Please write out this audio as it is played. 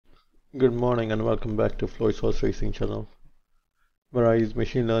Good morning and welcome back to Floyd's horse racing channel, where I use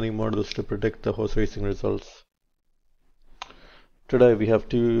machine learning models to predict the horse racing results. Today we have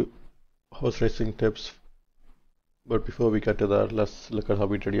two horse racing tips, but before we get to that, let's look at how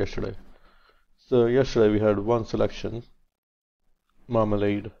we did yesterday. So yesterday we had one selection,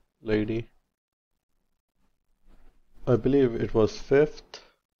 Marmalade Lady. I believe it was fifth.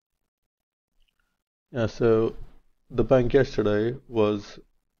 Yeah, so the bank yesterday was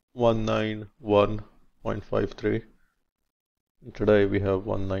 191.53. Today we have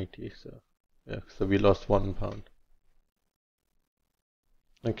 190, so we lost £1.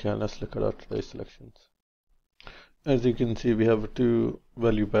 Okay, let's look at our today's selections. As you can see, we have two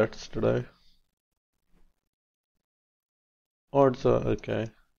value bets today. Odds are okay.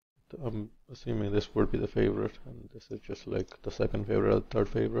 I'm assuming this would be the favorite, and this is just like the second favorite or the third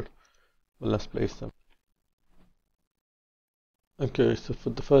favorite. Well, let's place them. Okay, so for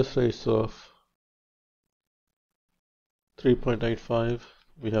the first race of 3.85,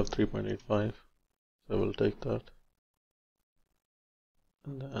 we have 3.85, so we'll take that.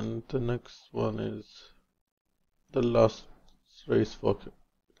 And then the next one is the last race for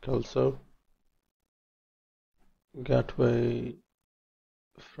Kelso. Gateway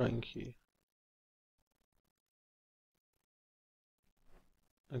Frankie.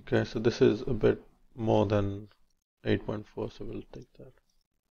 Okay, so this is a bit more than 8.4, so we'll take that.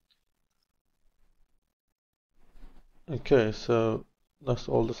 Okay, so that's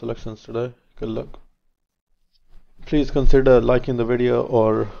all the selections today. Good luck. Please consider liking the video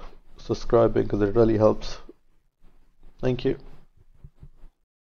or subscribing because it really helps. Thank you.